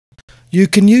You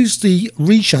can use the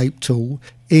reshape tool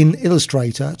in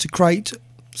Illustrator to create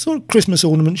sort of Christmas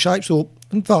ornament shapes or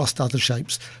vast other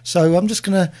shapes. So I'm just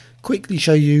going to quickly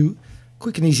show you a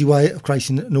quick and easy way of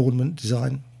creating an ornament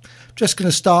design. I'm just going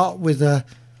to start with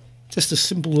just a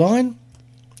simple line.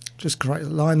 Just create a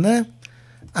line there.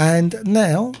 And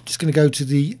now just going to go to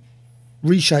the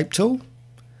reshape tool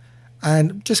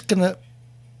and just going to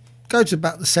go to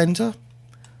about the center,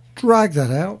 drag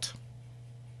that out,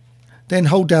 then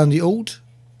hold down the Alt,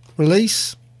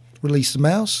 release the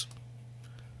mouse,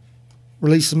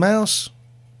 release the mouse,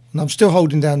 and I'm still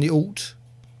holding down the Alt,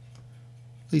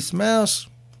 release the mouse.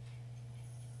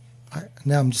 Right,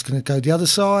 now I'm just going to go the other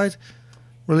side,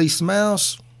 release the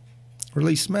mouse,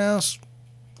 release the mouse,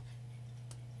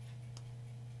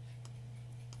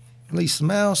 release the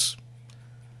mouse,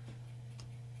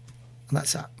 and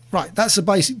that's that. Right, that's the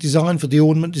basic design for the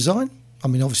ornament design. I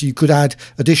mean, obviously you could add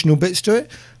additional bits to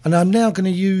it, and I'm now going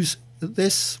to use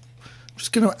this. I'm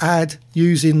just going to add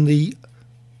using the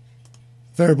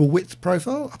variable width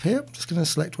profile up here. I'm just going to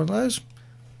select one of those.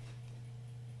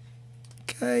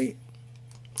 Okay,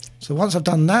 so once I've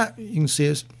done that, you can see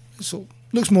it sort of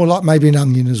looks more like maybe an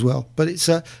onion as well, but it's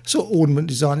a sort of ornament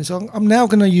design. So I'm now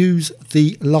going to use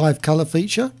the live color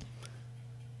feature,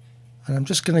 and I'm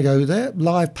just going to go there,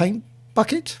 live paint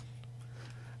bucket,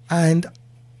 and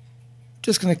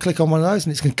just going to click on one of those,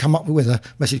 and it's going to come up with a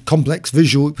message, complex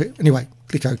visual. Anyway,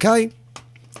 click OK.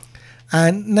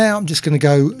 And now I'm just going to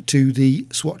go to the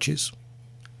swatches.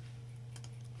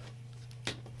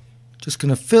 Just going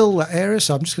to fill that area,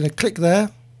 so I'm just going to click there.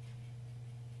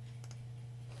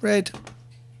 Red.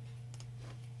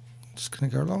 Just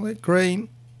going to go along it. Green.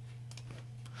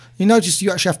 You notice you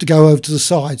actually have to go over to the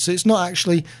side, so it's not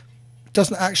actually, it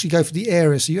doesn't actually go for the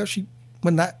area. So you actually,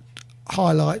 when that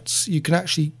highlights, you can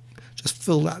actually just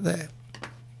fill that there.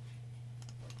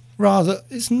 Rather,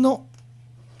 it's not.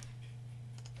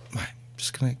 Right,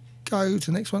 just going to go to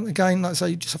the next one again. Like I say,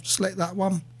 you just have to select that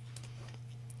one.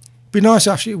 Be nice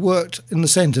if actually it worked in the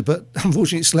centre, but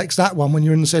unfortunately it selects that one when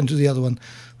you're in the centre of the other one,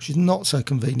 which is not so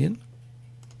convenient.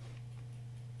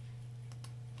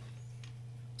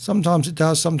 Sometimes it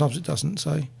does, sometimes it doesn't.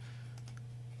 So,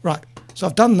 right, so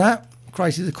I've done that,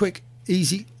 created a quick,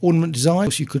 easy ornament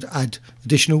design. So you could add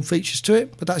additional features to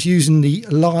it, but that's using the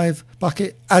live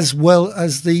bucket as well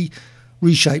as the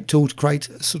reshape tool to create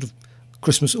a sort of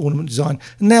Christmas ornament design.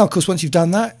 And now, of course, once you've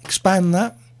done that, expand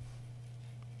that,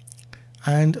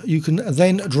 and you can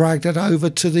then drag that over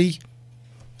to the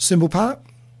symbol palette.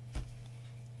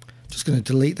 Just going to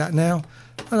delete that now,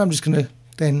 and I'm just going to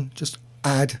then just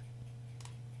add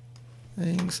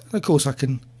things. And of course I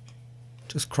can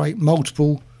just create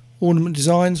multiple ornament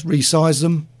designs, resize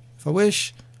them if I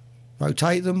wish,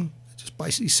 rotate them, just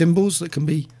basically symbols that can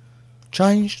be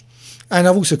changed. And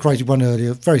I've also created one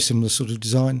earlier, very similar sort of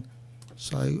design,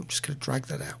 so I'm just going to drag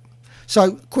that out.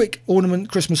 So quick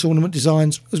ornament, Christmas ornament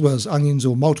designs, as well as onions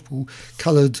or multiple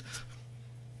coloured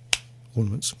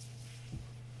ornaments.